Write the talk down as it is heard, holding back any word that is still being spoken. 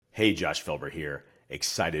Hey, Josh Felber here.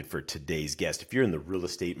 Excited for today's guest. If you're in the real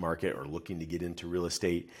estate market or looking to get into real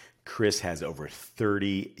estate, Chris has over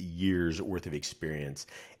 30 years worth of experience,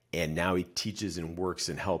 and now he teaches and works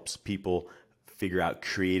and helps people figure out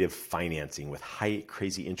creative financing with high,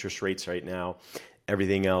 crazy interest rates right now,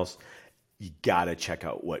 everything else. You gotta check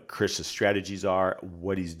out what Chris's strategies are,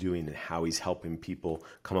 what he's doing, and how he's helping people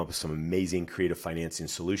come up with some amazing creative financing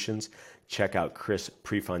solutions. Check out Chris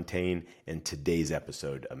Prefontaine in today's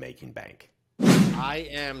episode of Making Bank. I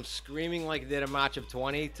am screaming like I did a March of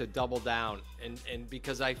 20 to double down. And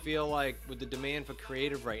because I feel like with the demand for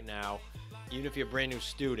creative right now, even if you're a brand new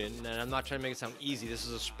student, and I'm not trying to make it sound easy, this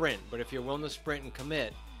is a sprint, but if you're willing to sprint and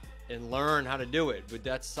commit and learn how to do it with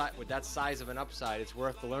that size of an upside, it's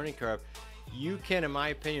worth the learning curve. You can, in my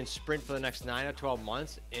opinion, sprint for the next 9 or 12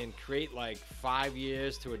 months and create like 5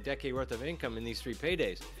 years to a decade worth of income in these 3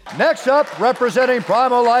 paydays. Next up, representing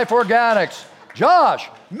Primal Life Organics, Josh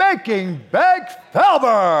Making Bank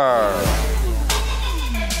Felber.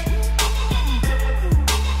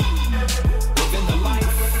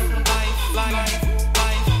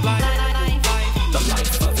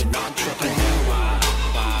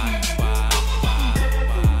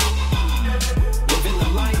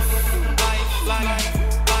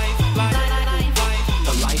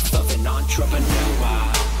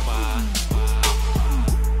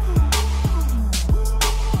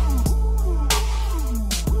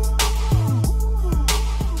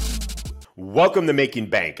 Welcome to Making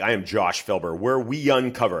Bank. I am Josh Felber, where we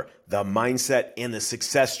uncover the mindset and the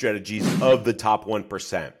success strategies of the top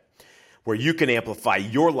 1%, where you can amplify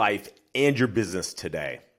your life and your business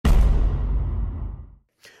today.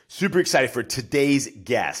 Super excited for today's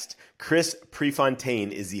guest. Chris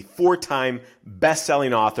Prefontaine is the 4-time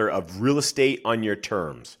best-selling author of Real Estate on Your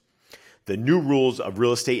Terms, The New Rules of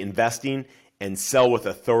Real Estate Investing, and Sell with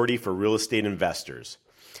Authority for Real Estate Investors.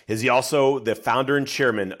 Is he also the founder and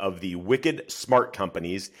chairman of the Wicked Smart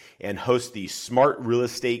Companies and hosts the Smart Real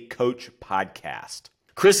Estate Coach podcast.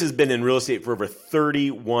 Chris has been in real estate for over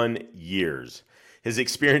 31 years. His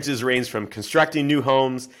experiences range from constructing new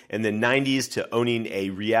homes in the 90s to owning a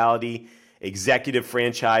reality executive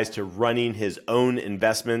franchise to running his own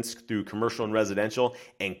investments through commercial and residential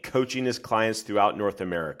and coaching his clients throughout North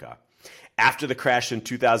America. After the crash in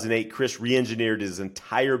 2008, Chris re-engineered his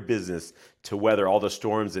entire business to weather all the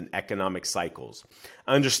storms and economic cycles.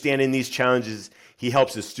 Understanding these challenges, he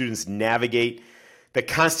helps his students navigate the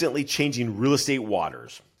constantly changing real estate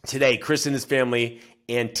waters. Today, Chris and his family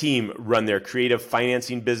and team run their creative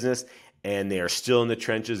financing business, and they are still in the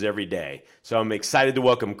trenches every day. So I'm excited to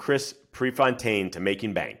welcome Chris Prefontaine to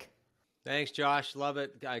Making Bank. Thanks, Josh. Love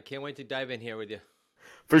it. I can't wait to dive in here with you.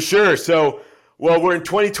 For sure. So, well, we're in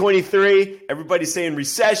 2023. Everybody's saying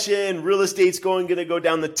recession, real estate's going to go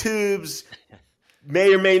down the tubes,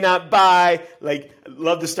 may or may not buy. Like,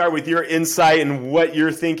 love to start with your insight and what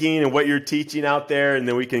you're thinking and what you're teaching out there, and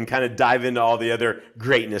then we can kind of dive into all the other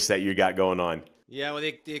greatness that you got going on. Yeah, well,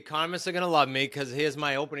 the economists are going to love me because here's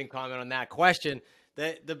my opening comment on that question.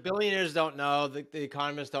 The billionaires don't know. The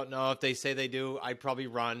economists don't know. If they say they do, I'd probably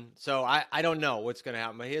run. So I don't know what's going to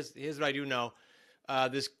happen. But here's what I do know.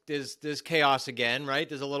 There's chaos again, right?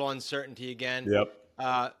 There's a little uncertainty again.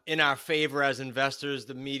 Yep. In our favor as investors,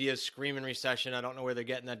 the media's screaming recession. I don't know where they're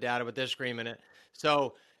getting that data, but they're screaming it.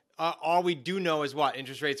 So all we do know is what?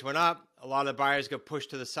 Interest rates went up. A lot of the buyers got pushed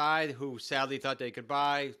to the side who sadly thought they could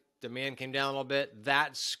buy. Demand came down a little bit.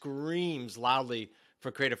 That screams loudly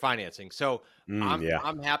for creative financing. So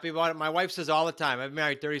I'm happy about it. My wife says all the time, I've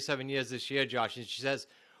married 37 years this year, Josh, and she says,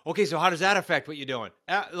 okay, so how does that affect what you're doing?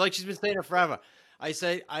 Like she's been saying it forever. I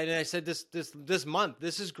said this month,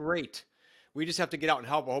 this is great. We just have to get out and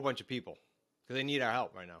help a whole bunch of people because they need our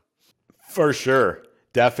help right now. For sure.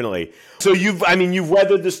 Definitely. So you've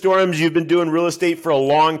weathered the storms. You've been doing real estate for a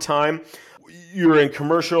long time. You're in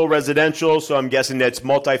commercial, residential, so I'm guessing that's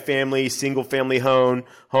multifamily, single-family home.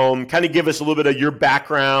 Kind of give us a little bit of your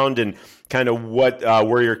background and kind of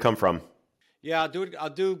where you come from. Yeah, I'll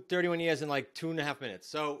do 31 years in like 2.5 minutes.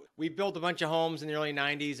 So we built a bunch of homes in the early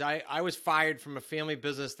 90s. I was fired from a family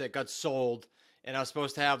business that got sold, and I was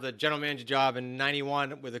supposed to have the general manager job in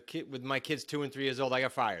 91 with my kids 2 and 3 years old. I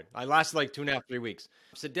got fired. I lasted like 2.5, 3 weeks.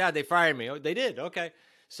 I said, Dad, they fired me. Oh, they did? Okay.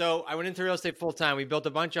 So I went into real estate full time. We built a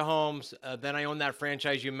bunch of homes. Then I owned that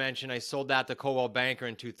franchise you mentioned. I sold that to Coldwell Banker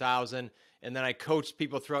in 2000. And then I coached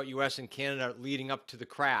people throughout U.S. and Canada leading up to the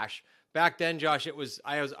crash. Back then, Josh,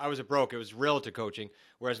 I was a broke. It was realtor coaching,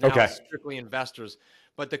 whereas now it's strictly investors.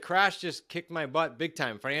 But the crash just kicked my butt big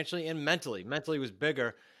time, financially and mentally. Mentally was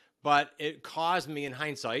bigger, but it caused me, in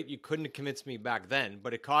hindsight, you couldn't have convinced me back then,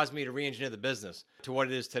 but it caused me to re-engineer the business to what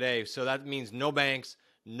it is today. So that means no banks,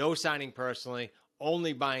 no signing personally,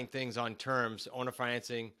 only buying things on terms, owner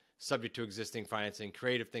financing, subject to existing financing,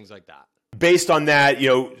 creative things like that. Based on that,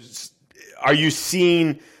 are you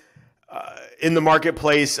seeing in the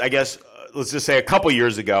marketplace, I guess, let's just say a couple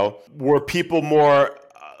years ago, were people more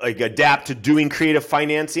adapt to doing creative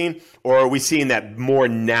financing, or are we seeing that more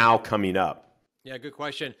now coming up? Yeah, good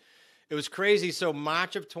question. It was crazy. So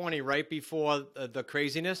March of 20, right before the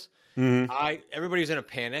craziness, everybody was in a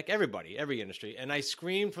panic. Every industry, and I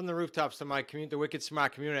screamed from the rooftops to my community, the Wicked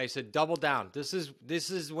Smart community. I said, "Double down. This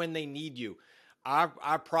is when they need you."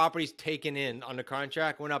 Our properties taken in under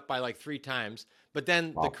contract went up by like 3 times, but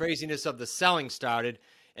then the craziness of the selling started,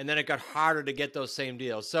 and then it got harder to get those same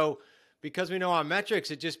deals. So because we know our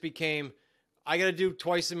metrics, it just became, I got to do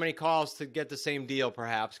twice as many calls to get the same deal,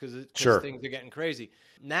 perhaps, because things are getting crazy.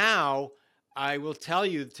 Now, I will tell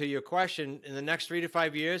you, to your question, in the next 3 to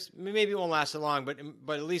 5 years, maybe it won't last so long,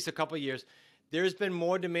 but at least a couple of years, there's been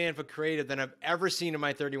more demand for creative than I've ever seen in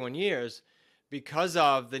my 31 years because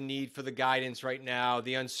of the need for the guidance right now,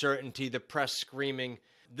 the uncertainty, the press screaming.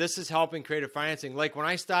 This is helping creative financing. Like when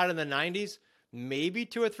I started in the 90s, maybe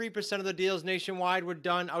 2 or 3% of the deals nationwide were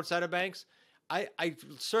done outside of banks. I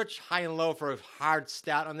searched high and low for a hard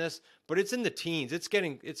stat on this, but it's in the teens. It's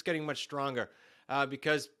getting much stronger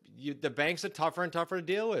because the banks are tougher and tougher to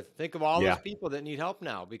deal with. Think of all those people that need help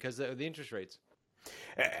now because of the interest rates.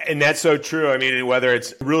 And that's so true. I mean, whether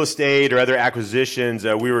it's real estate or other acquisitions,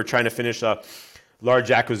 we were trying to finish a large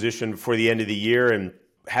acquisition before the end of the year and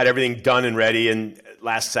had everything done and ready. And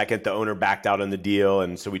last second, the owner backed out on the deal.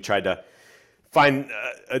 And so we tried to find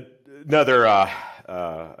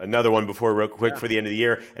another one before real quick for the end of the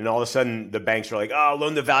year. And all of a sudden, the banks are like, oh,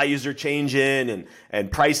 loan to values are changing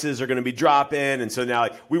and prices are going to be dropping. And so now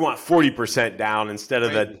we want 40% down instead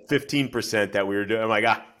of the 15% that we were doing. I'm like,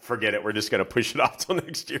 forget it. We're just going to push it off till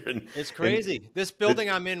next year. And it's crazy. This building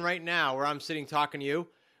I'm in right now, where I'm sitting talking to you,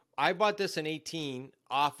 I bought this in 18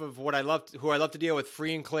 off of who I love to deal with,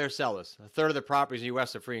 free and clear sellers. A third of the properties in the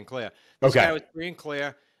U.S. are free and clear. This guy was free and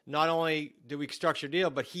clear. Not only did we structure a deal,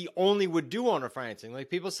 but he only would do owner financing. Like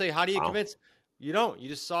people say, how do you convince? You don't. You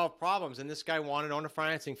just solve problems. And this guy wanted owner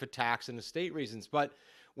financing for tax and estate reasons. But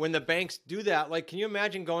when the banks do that, like, can you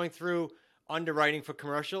imagine going through underwriting for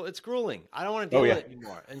commercial? It's grueling. I don't want to deal with it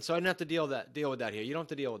anymore. And so I didn't have to deal with that here. You don't have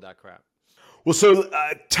to deal with that crap. Well, so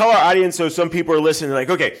tell our audience, so some people are listening, like,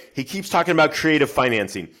 okay, he keeps talking about creative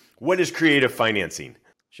financing. What is creative financing?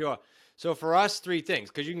 Sure. So for us, 3 things,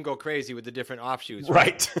 because you can go crazy with the different offshoots.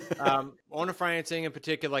 Right. Owner financing in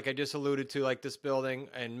particular, like I just alluded to, like this building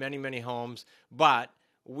and many, many homes, but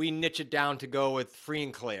we niche it down to go with free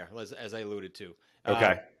and clear, as I alluded to.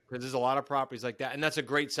 Okay. Because there's a lot of properties like that, and that's a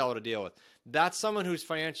great seller to deal with. That's someone who's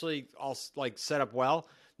financially all like set up well.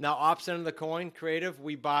 Now, opposite of the coin, creative,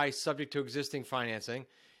 we buy subject to existing financing.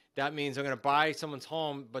 That means I'm going to buy someone's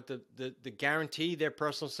home, but the guarantee, their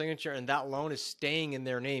personal signature, and that loan is staying in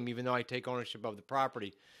their name, even though I take ownership of the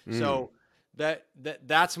property. So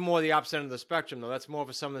that's more the opposite end of the spectrum, though. That's more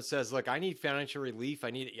for someone that says, look, I need financial relief. I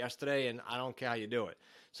need it yesterday, and I don't care how you do it.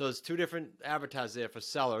 So there's 2 different avatars there for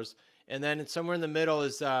sellers. And then somewhere in the middle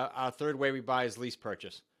is our third way we buy is lease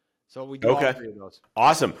purchase. So we do all 3 of those.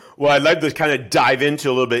 Awesome. Well, I'd like to kind of dive into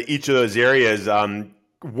a little bit each of those areas.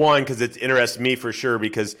 One, because it interests me for sure,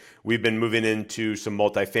 because we've been moving into some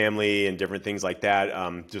multifamily and different things like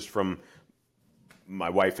that, just from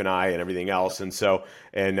my wife and I and everything else. And so,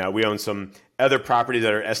 we own some other properties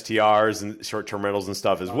that are STRs and short-term rentals and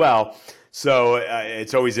stuff as well. So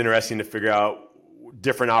it's always interesting to figure out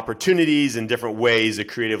different opportunities and different ways to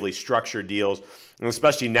creatively structure deals. And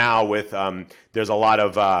especially now with, there's a lot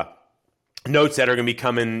of notes that are going to be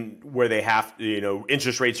coming where they have,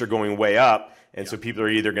 interest rates are going way up. And so people are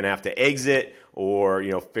either going to have to exit or,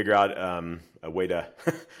 figure out a way to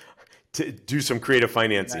to do some creative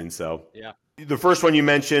financing. So the first one you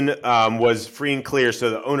mentioned was free and clear. So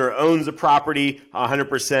the owner owns the property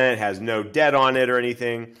 100%, has no debt on it or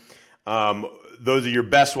anything. Those are your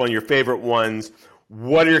best one, your favorite ones.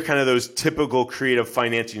 What are kind of those typical creative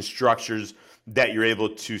financing structures that you're able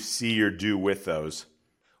to see or do with those?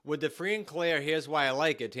 With the free and clear, here's why I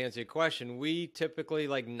like it. To answer your question, we typically,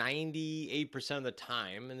 like 98% of the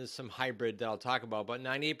time, and there's some hybrid that I'll talk about, but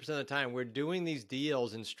 98% of the time, we're doing these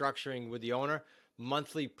deals and structuring with the owner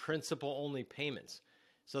monthly principal-only payments.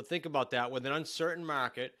 So think about that. With an uncertain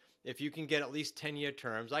market, if you can get at least 10-year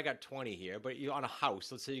terms, I got 20 here, but you on a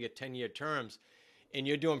house, let's say you get 10-year terms, and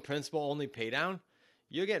you're doing principal-only pay down,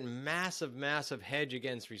 you're getting massive, massive hedge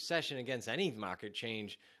against recession, against any market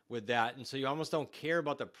change with that. And so you almost don't care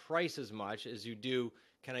about the price as much as you do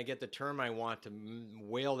can I get the term I want to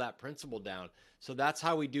whale that principal down? So that's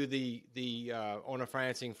how we do the owner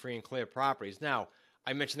financing free and clear properties. Now,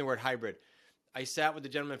 I mentioned the word hybrid. I sat with the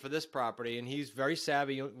gentleman for this property, and he's very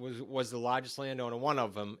savvy, was the largest landowner, one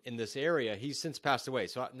of them in this area. He's since passed away,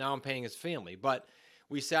 so now I'm paying his family. But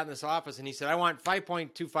we sat in this office, and he said, I want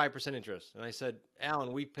 5.25% interest. And I said,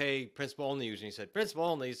 Alan, we pay principal only usually. He said, principal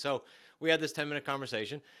only. So we had this 10-minute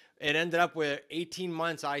conversation. It ended up with 18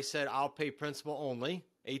 months. I said, I'll pay principal only,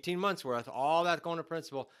 18 months worth, all that going to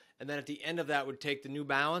principal. And then at the end of that would take the new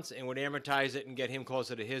balance and would amortize it and get him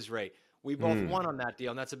closer to his rate. We both won on that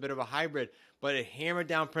deal, and that's a bit of a hybrid, but it hammered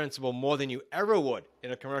down principal more than you ever would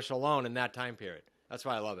in a commercial loan in that time period. That's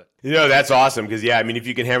why I love it. That's awesome because, if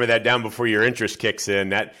you can hammer that down before your interest kicks in,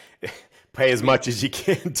 that pay as much as you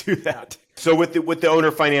can do that. So with the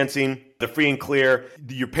owner financing, the free and clear,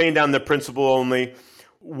 you're paying down the principal only.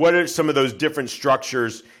 What are some of those different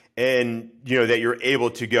structures and that you're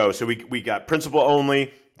able to go? So we got principal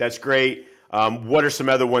only. That's great. What are some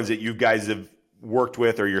other ones that you guys have worked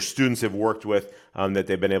with or your students have worked with that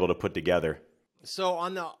they've been able to put together? So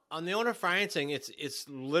on the owner financing, it's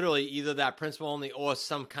literally either that principal only or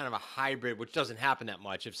some kind of a hybrid, which doesn't happen that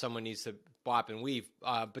much if someone needs to bop and weave.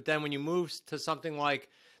 But then when you move to something like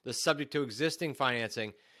the subject to existing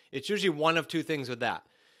financing, it's usually one of two things with that.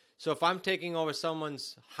 So if I'm taking over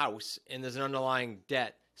someone's house and there's an underlying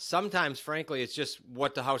debt, sometimes, frankly, it's just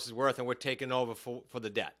what the house is worth and we're taking over for the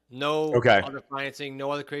debt. No other financing, no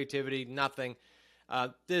other creativity, nothing.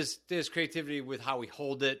 There's creativity with how we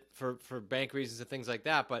hold it for bank reasons and things like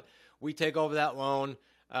that, but we take over that loan.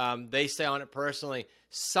 They stay on it personally.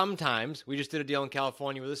 Sometimes, we just did a deal in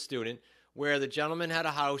California with a student where the gentleman had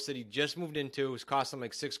a house that he just moved into. It was costing him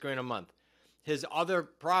like $6,000 a month. His other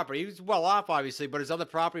property, he was well off, obviously, but his other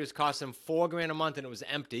property was costing him $4,000 a month and it was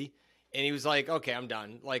empty. And he was like, okay, I'm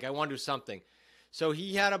done. Like, I want to do something. So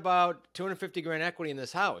he had about $250,000 equity in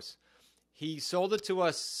this house. He sold it to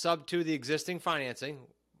us sub to the existing financing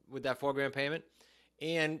with that $4,000 payment.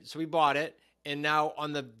 And so we bought it. And now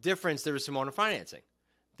on the difference, there was some owner financing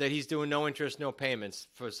that he's doing no interest, no payments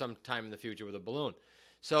for some time in the future with a balloon.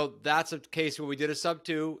 So that's a case where we did a sub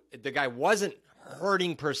to. The guy wasn't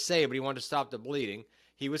hurting per se, but he wanted to stop the bleeding.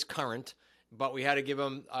 He was current, but we had to give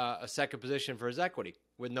him a second position for his equity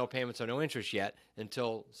with no payments or no interest yet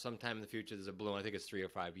until sometime in the future there's a balloon. I think it's 3 or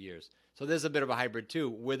 5 years. So there's a bit of a hybrid too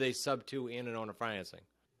with a sub to and an owner financing.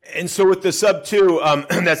 And so with the sub to,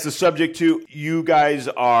 that's the subject to, you guys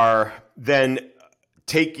are then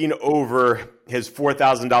taking over his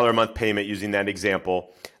 $4,000 a month payment using that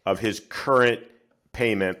example of his current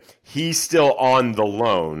payment. He's still on the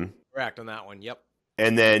loan. Correct on that one. Yep.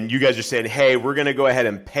 And then you guys are saying, hey, we're going to go ahead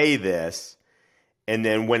and pay this. And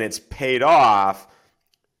then when it's paid off,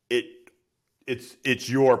 it's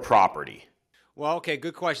your property. Well, okay,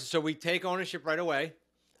 good question. So we take ownership right away.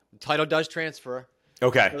 The title does transfer.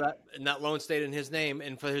 Okay. So that loan stayed in his name,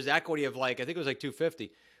 and for his equity of I think it was like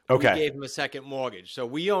 $250. Okay. We gave him a second mortgage. So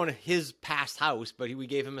we own his past house, but we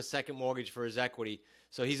gave him a second mortgage for his equity.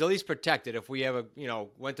 So he's at least protected if we ever,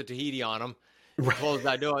 went to Tahiti on him. Closed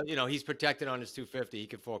that door. He's protected on his $250. He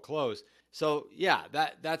could foreclose. So yeah,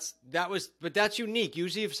 but that's unique.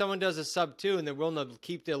 Usually, if someone does a sub to and they're willing to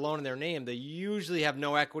keep their loan in their name, they usually have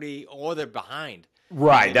no equity or they're behind.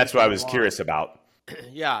 Right. That's what I was curious about.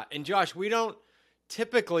 Yeah, and Josh, we don't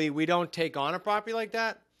take on a property like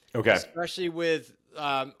that. Okay. Especially with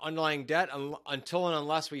underlying debt until and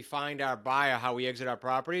unless we find our buyer, how we exit our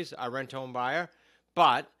properties, our rent-to-own buyer.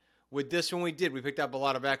 But with this one we picked up a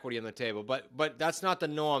lot of equity on the table. But that's not the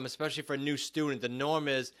norm, especially for a new student. The norm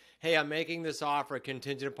is, hey, I'm making this offer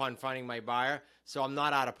contingent upon finding my buyer, so I'm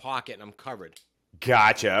not out of pocket and I'm covered.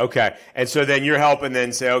 Gotcha. Okay. And so then you're helping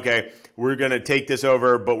then say, okay, we're going to take this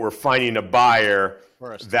over, but we're finding a buyer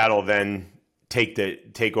first. That'll then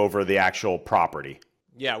take over the actual property.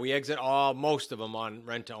 Yeah, we exit most of them on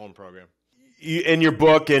rent-to-own program. In your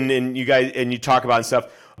book and you guys and you talk about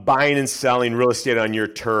stuff, buying and selling real estate on your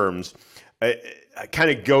terms.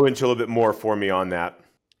 Kind of go into a little bit more for me on that.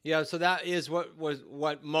 Yeah, so that is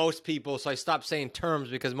what most people. So I stopped saying terms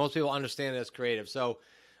because most people understand it as creative. So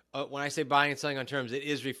when I say buying and selling on terms, it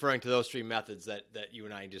is referring to those three methods that you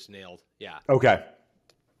and I just nailed. Yeah. Okay.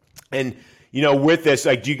 And with this,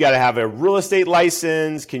 do you got to have a real estate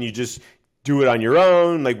license? Can you just do it on your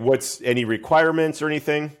own? What's any requirements or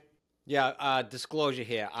anything? Yeah, disclosure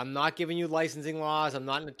here. I'm not giving you licensing laws. I'm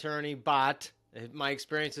not an attorney, but my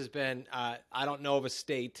experience has been I don't know of a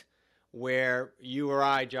state where you or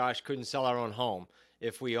I, Josh, couldn't sell our own home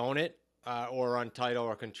if we own it or on title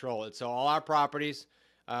or control it. So all our properties,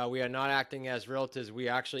 We are not acting as realtors. We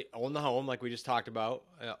actually own the home, like we just talked about,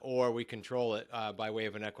 or we control it by way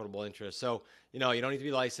of an equitable interest. So, you don't need to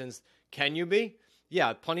be licensed. Can you be?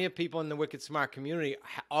 Yeah, plenty of people in the Wicked Smart community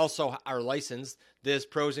also are licensed. There's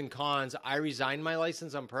pros and cons. I resigned my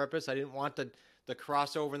license on purpose. I didn't want the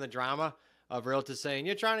crossover and the drama of realtors saying,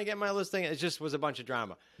 you're trying to get my listing. It just was a bunch of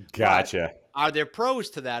drama. Gotcha. But are there pros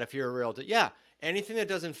to that if you're a realtor? Yeah. Anything that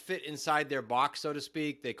doesn't fit inside their box, so to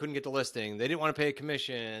speak, they couldn't get the listing, they didn't want to pay a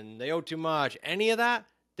commission, they owe too much, any of that,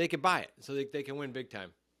 they could buy it. So they can win big time.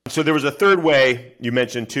 So there was a third way you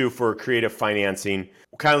mentioned too for creative financing.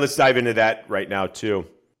 Let's dive into that right now too.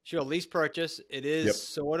 Sure. Lease purchase. It is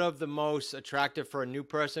sort of the most attractive for a new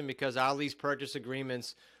person because our lease purchase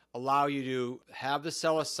agreements allow you to have the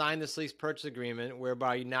seller sign this lease purchase agreement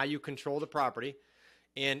whereby now you control the property.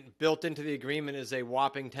 And built into the agreement is a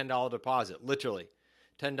whopping $10 deposit, literally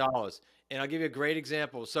 $10. And I'll give you a great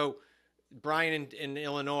example. So Brian in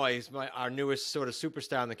Illinois is our newest sort of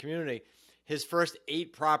superstar in the community. His first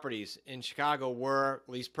 8 properties in Chicago were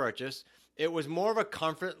lease purchase. It was more of a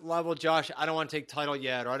comfort level, Josh. I don't want to take title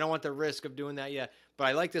yet, or I don't want the risk of doing that yet, but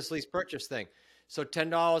I like this lease purchase thing. So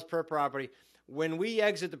 $10 per property. When we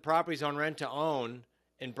exit the properties on rent to own,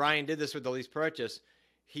 and Brian did this with the lease purchase,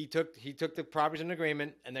 he took the properties in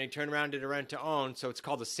agreement, and then he turned around and did a rent to own. So it's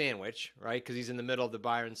called a sandwich, right? Because he's in the middle of the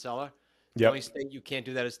buyer and seller. The only state you can't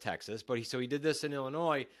do that is Texas. But he did this in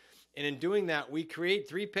Illinois. And in doing that, we create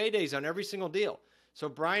 3 paydays on every single deal. So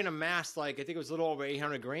Brian amassed I think it was a little over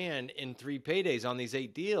 $800,000 in 3 paydays on these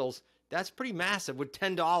 8 deals. That's pretty massive with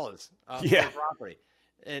 $10 per property.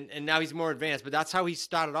 And now he's more advanced. But that's how he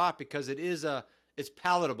started off because it's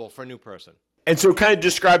palatable for a new person. And so kind of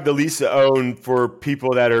describe the lease to own for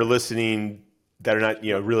people that are listening that are not,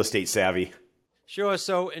 real estate savvy. Sure.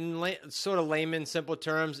 So in sort of layman, simple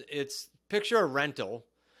terms, it's picture a rental.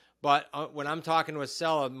 But when I'm talking to a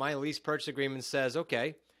seller, my lease purchase agreement says,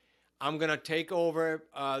 okay, I'm going to take over,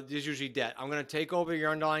 there's usually debt. I'm going to take over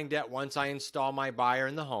your underlying debt once I install my buyer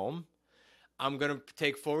in the home. I'm going to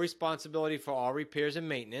take full responsibility for all repairs and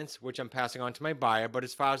maintenance, which I'm passing on to my buyer. But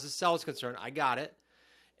as far as the seller is concerned, I got it.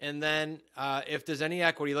 And then if there's any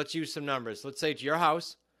equity, let's use some numbers. Let's say it's your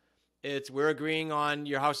house. We're agreeing on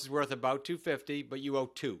your house is worth about $250, but you owe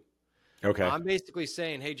 $2. Okay. I'm basically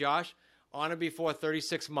saying, hey, Josh, on or before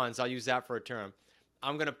 36 months, I'll use that for a term.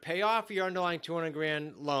 I'm going to pay off your underlying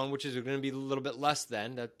 $200,000 loan, which is going to be a little bit less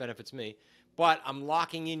than that benefits me, but I'm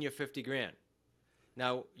locking in your $50,000.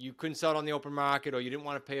 Now, you couldn't sell it on the open market, or you didn't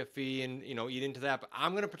want to pay a fee and eat into that. But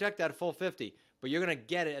I'm going to protect that full $50,000, but you're going to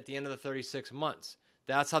get it at the end of the 36 months.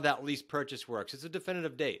 That's how that lease purchase works. It's a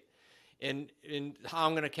definitive date. And how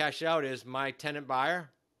I'm going to cash it out is my tenant buyer,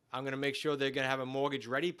 I'm going to make sure they're going to have a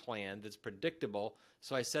mortgage-ready plan that's predictable.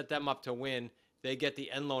 So I set them up to win. They get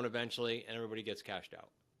the end loan eventually, and everybody gets cashed out.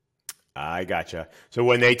 I gotcha. So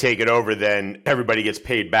when they take it over, then everybody gets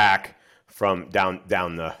paid back from down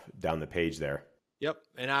the page there. Yep.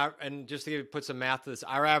 And just to put some math to this,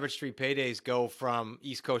 our average 3 paydays go from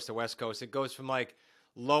East Coast to West Coast. It goes from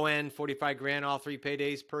low end $45,000 all 3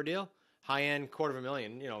 paydays per deal, high end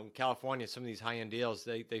 $250,000. In California, some of these high end deals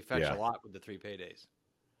they fetch a lot with the 3 paydays.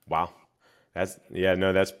 Wow, that's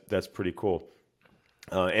pretty cool.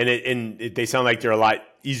 And they sound like they're a lot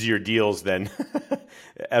easier deals than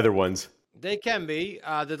other ones. They can be.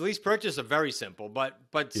 The lease purchase are very simple, but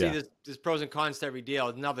see, there's pros and cons to every deal.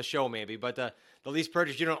 Another show maybe, but the lease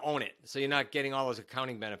purchase, you don't own it, so you're not getting all those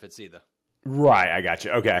accounting benefits either. Right, I got you.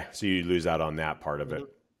 Okay, so you lose out on that part of it.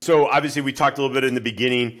 So obviously we talked a little bit in the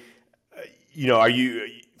beginning, are you,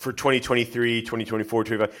 for 2023, 2024,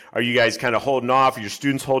 2025, are you guys kind of holding off? Are your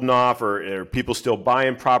students holding off? Or are people still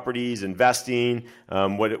buying properties, investing?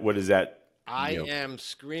 What is that? I am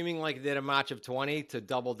screaming like they did a March of 20 to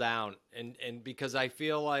double down. And because I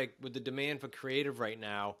feel like with the demand for creative right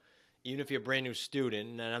now, even if you're a brand new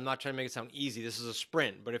student, and I'm not trying to make it sound easy, this is a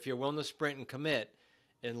sprint, but if you're willing to sprint and commit,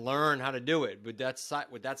 and learn how to do it with that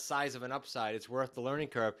size of an upside, it's worth the learning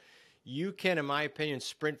curve. You can, in my opinion,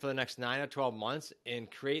 sprint for the next 9 or 12 months and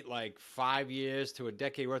create 5 years to a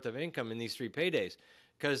decade worth of income in these 3 paydays.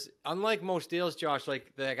 Because unlike most deals, Josh,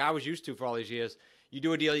 like I was used to for all these years, you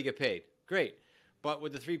do a deal, you get paid. Great. But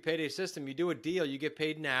with the 3 payday system, you do a deal, you get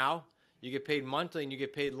paid now, you get paid monthly, and you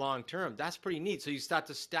get paid long term. That's pretty neat. So you start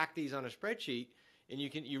to stack these on a spreadsheet, and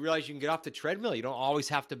you realize you can get off the treadmill. You don't always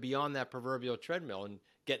have to be on that proverbial treadmill and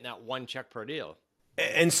getting that 1 check per deal.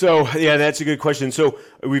 And so, that's a good question. So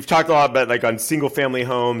we've talked a lot about on single family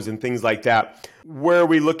homes and things like that. Where are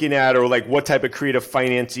we looking at, or what type of creative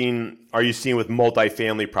financing are you seeing with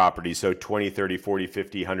multifamily properties? So 20, 30, 40,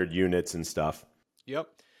 50, 100 units and stuff. Yep.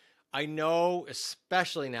 I know,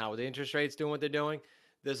 especially now with the interest rates doing what they're doing,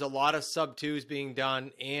 there's a lot of sub-twos being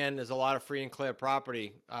done, and there's a lot of free and clear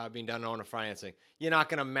property being done on owner financing. You're not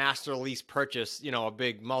going to master lease purchase, a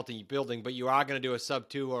big multi-building, but you are going to do a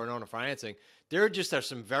sub-two or an owner financing. There just are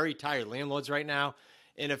some very tired landlords right now,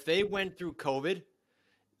 and if they went through COVID,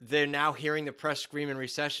 they're now hearing the press screaming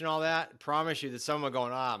recession, all that. I promise you that some are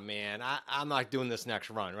going, man, I'm not doing this next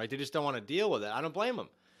run, right? They just don't want to deal with it. I don't blame them.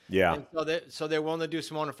 Yeah. And so they're willing to do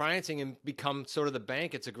some owner financing and become sort of the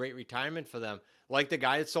bank. It's a great retirement for them. Like the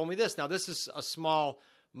guy that sold me this. Now, this is a small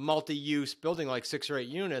multi-use building, like 6 or 8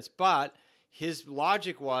 units, but his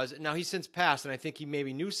logic was, now he's since passed, and I think he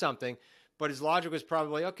maybe knew something, but his logic was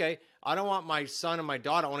probably, okay, I don't want my son and my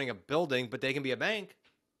daughter owning a building, but they can be a bank.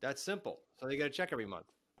 That's simple. So they get a check every month.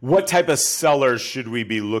 What type of sellers should we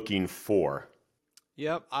be looking for?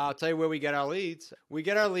 Yep, I'll tell you where we get our leads. We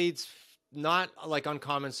get our leads not like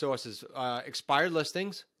uncommon sources. Expired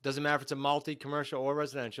listings, doesn't matter if it's a multi, commercial, or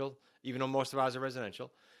residential, even though most of ours are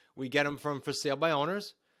residential. We get them from for sale by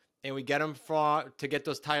owners, and we get them to get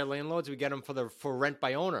those tired landlords. We get them for rent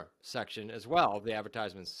by owner section as well of the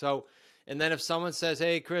advertisements. So, and then if someone says,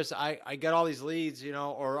 hey, Chris, I get all these leads,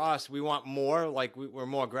 or us, we want more, like we're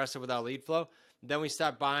more aggressive with our lead flow, then we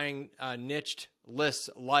start buying niched lists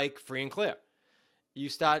like free and clear. You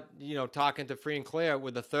start, talking to free and clear,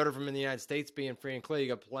 with a third of them in the United States being free and clear. You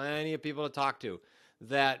got plenty of people to talk to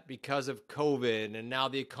that because of COVID and now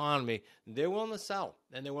the economy, they're willing to sell,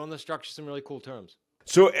 and they're willing to structure some really cool terms.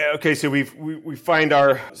 So, okay, so we find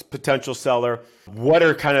our potential seller. What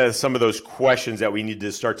are kind of some of those questions that we need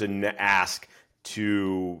to start to ask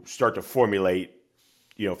to start to formulate,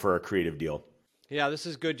 for a creative deal? Yeah, this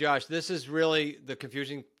is good, Josh. This is really the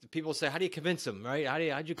confusion. People say, how do you convince them, right?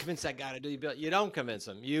 How'd you convince that guy to do your bill? You don't convince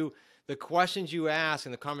them. The questions you ask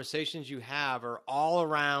and the conversations you have are all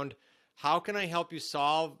around, how can I help you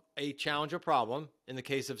solve a challenge or problem, in the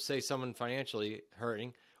case of, say, someone financially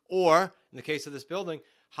hurting, or in the case of this building,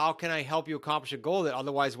 how can I help you accomplish a goal that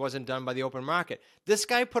otherwise wasn't done by the open market? This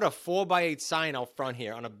guy put a 4x8 sign out front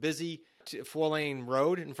here on a busy 4-lane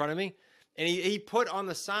road in front of me. And he put on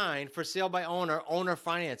the sign for sale by owner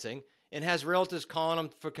financing, and has realtors calling him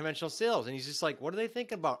for conventional sales. And he's just like, what are they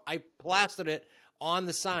thinking about? I plastered it on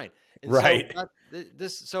the sign. And right.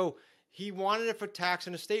 So he wanted it for tax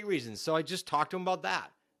and estate reasons. So I just talked to him about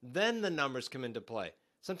that. Then the numbers come into play.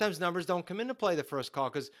 Sometimes numbers don't come into play the first call,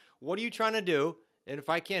 because what are you trying to do? And if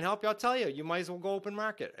I can't help you, I'll tell you. You might as well go open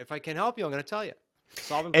market. If I can help you, I'm going to tell you.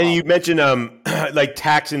 And you mentioned like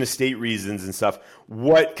tax and estate reasons and stuff.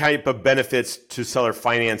 What type of benefits to seller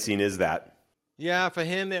financing is that? Yeah, for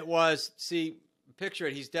him it was, picture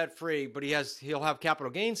it, he's debt free, but he'll have capital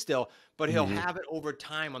gains still, but he'll have it over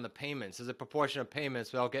time on the payments. There's a proportion of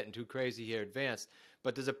payments, without getting too crazy here advanced,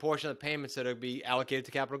 but there's a portion of the payments that will be allocated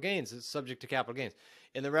to capital gains. It's subject to capital gains.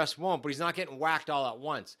 And the rest won't, but he's not getting whacked all at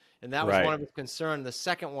once. And that was one of his concerns. The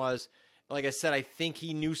second was, like I said, I think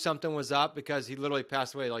he knew something was up, because he literally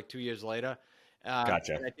passed away like 2 years later.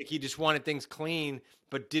 Gotcha. And I think he just wanted things clean,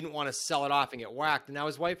 but didn't want to sell it off and get whacked. And now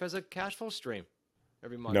his wife has a cash flow stream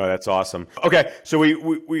every month. No, that's awesome. Okay, so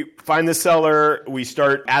we find the seller. We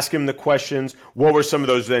start asking him the questions. What were some of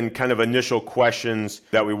those then kind of initial questions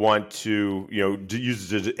that we want to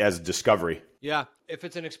use as discovery? Yeah. If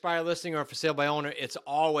it's an expired listing or for sale by owner, it's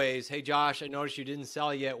always, hey, Josh, I noticed you didn't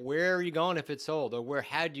sell yet. Where are you going if it's sold? Or where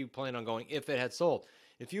had you planned on going if it had sold?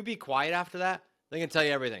 If you be quiet after that, they can tell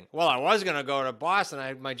you everything. Well, I was going to go to Boston. I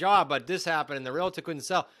had my job, but this happened and the realtor couldn't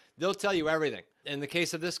sell. They'll tell you everything. In the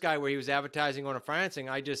case of this guy where he was advertising owner financing,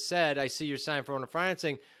 I just said, I see your sign for owner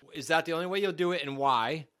financing. Is that the only way you'll do it, and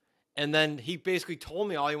why? And then he basically told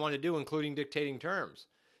me all he wanted to do, including dictating terms.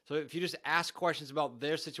 So if you just ask questions about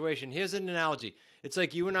their situation, here's an analogy. It's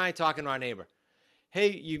like you and I talking to our neighbor.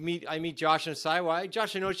 Hey, I meet Josh on the sidewalk. Hey,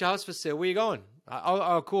 Josh, I noticed your house for sale. Where you going?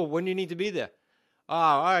 Oh, cool. When do you need to be there? Oh,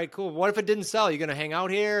 all right, cool. What if it didn't sell? Are you going to hang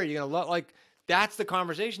out here? Are you going to that's the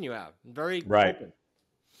conversation you have. Very open.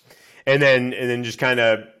 And then just kind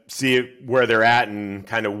of see where they're at and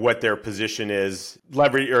kind of what their position is.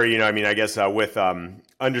 Leverage, or I guess with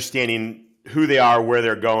understanding who they are, where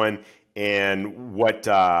they're going, and what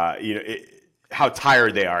how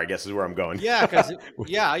tired they are, I guess is where I'm going. Yeah, because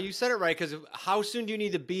you said it right. Because how soon do you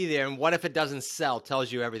need to be there, and what if it doesn't sell? Tells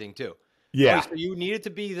you everything too. Yeah. Right, so you needed to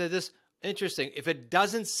be there. This interesting. If it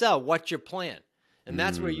doesn't sell, what's your plan? And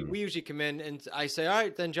that's where we usually come in, and I say, all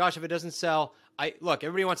right, then Josh, if it doesn't sell, look,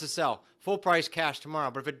 everybody wants to sell full price cash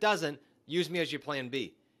tomorrow, but if it doesn't, use me as your plan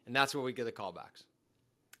B, and that's where we get the callbacks.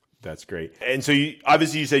 That's great. And so you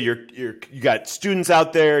said you got students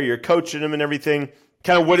out there, you're coaching them and everything.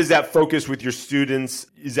 Kind of what is that focus with your students?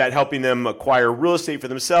 Is that helping them acquire real estate for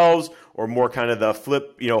themselves or more kind of the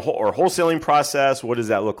flip, or wholesaling process? What does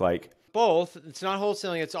that look like? Both. It's not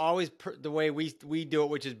wholesaling. It's always the way we do it,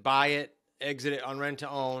 which is buy it, exit it on rent to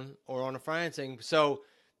own or on a financing. So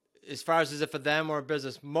as far as is it for them or a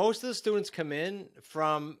business, most of the students come in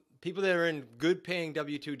from people that are in good paying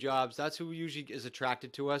W-2 jobs. That's who usually is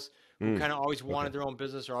attracted to us, who kind of always wanted their own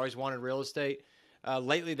business or always wanted real estate.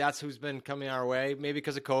 Lately, that's who's been coming our way, maybe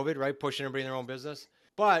because of COVID, right? Pushing everybody in their own business.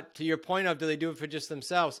 But to your point of, do they do it for just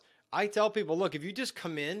themselves? I tell people, look, if you just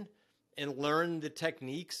come in and learn the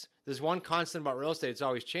techniques, there's one constant about real estate. It's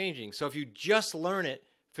always changing. So if you just learn it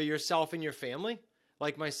for yourself and your family,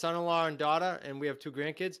 like my son-in-law and daughter, and we have 2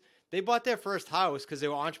 grandkids, they bought their first house because they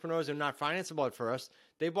were entrepreneurs and not financeable at first.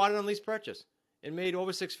 They bought it on lease purchase and made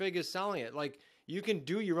over 6 figures selling it. Like, you can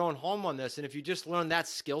do your own home on this. And if you just learn that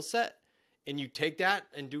skill set, and you take that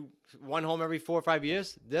and do one home every 4 or 5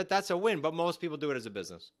 years, that's a win. But most people do it as a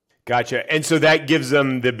business. Gotcha. And so that gives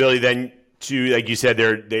them the ability then to, like you said,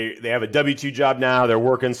 they have a W-2 job now. They're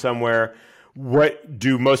working somewhere. What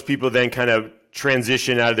do most people then kind of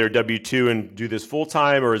transition out of their W-2 and do this full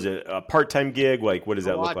time, or is it a part-time gig? Like, what does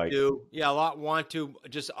that look like? Yeah, a lot want to.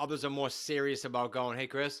 Just others are more serious about going, hey,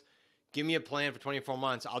 Chris, give me a plan for 24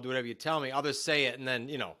 months. I'll do whatever you tell me. Others say it, and then,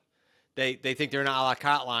 They think they're an a la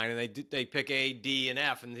carte line, and they pick A, D, and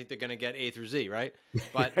F, and think they're going to get A through Z, right?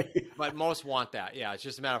 But most want that. Yeah, it's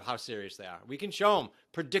just a matter of how serious they are. We can show them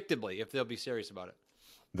predictably if they'll be serious about it.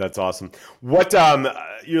 That's awesome. What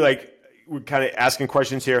you're like, we're kind of asking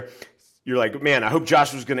questions here. You're like, man, I hope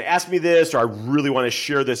Josh was going to ask me this, or I really want to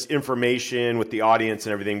share this information with the audience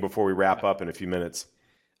and everything before we wrap up in a few minutes.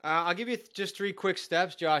 I'll give you just 3 quick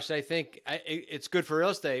steps, Josh. I think it's good for real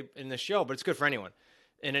estate in the show, but it's good for anyone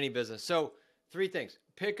in any business. So 3 things.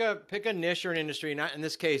 Pick a niche or an industry, not in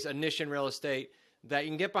this case, a niche in real estate that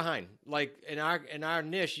you can get behind. Like in our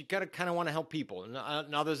niche, you gotta kind of want to help people. In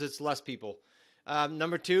others, it's less people.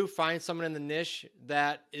 Number 2, find someone in the niche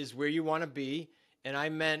that is where you want to be. And I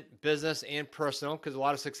meant business and personal, because a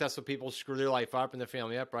lot of successful people screw their life up and their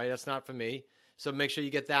family up, right? That's not for me. So make sure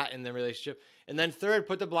you get that in the relationship. And then 3rd,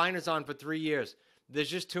 put the blinders on for 3 years.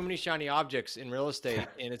 There's just too many shiny objects in real estate,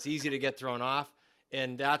 and it's easy to get thrown off.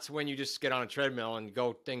 And that's when you just get on a treadmill and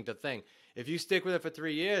go thing to thing. If you stick with it for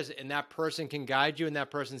 3 years and that person can guide you and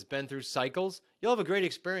that person's been through cycles, you'll have a great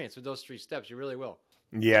experience with those 3 steps. You really will.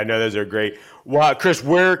 Yeah, no, those are great. Well, Chris,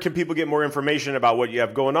 where can people get more information about what you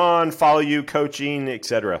have going on, follow you, coaching,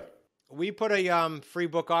 etc.? We put a free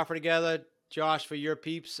book offer together, Josh, for your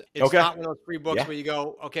peeps. It's not one of those free books where you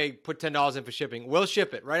go, okay, put $10 in for shipping. We'll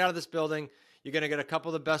ship it right out of this building. You're going to get a couple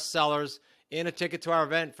of the best sellers and a ticket to our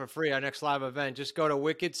event for free, our next live event. Just go to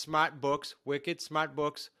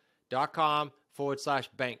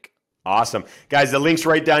wickedsmartbooks.com/bank. Awesome. Guys, the link's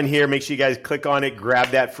right down here. Make sure you guys click on it, grab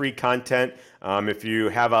that free content. If you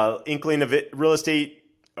have an inkling of real estate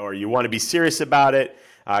or you want to be serious about it,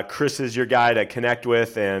 Chris is your guy to connect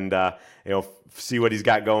with and see what he's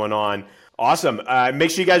got going on. Awesome. Make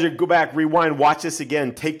sure you guys go back, rewind, watch this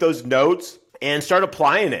again, take those notes, and start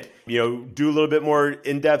applying it. Do a little bit more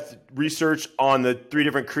in-depth research on the 3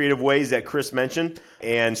 different creative ways that Chris mentioned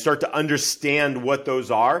and start to understand what those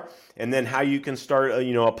are and then how you can start,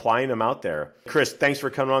 applying them out there. Chris, thanks for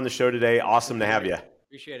coming on the show today. Awesome to have you.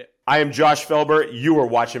 Appreciate it. I am Josh Felber. You are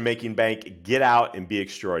watching Making Bank. Get out and be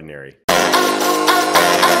extraordinary.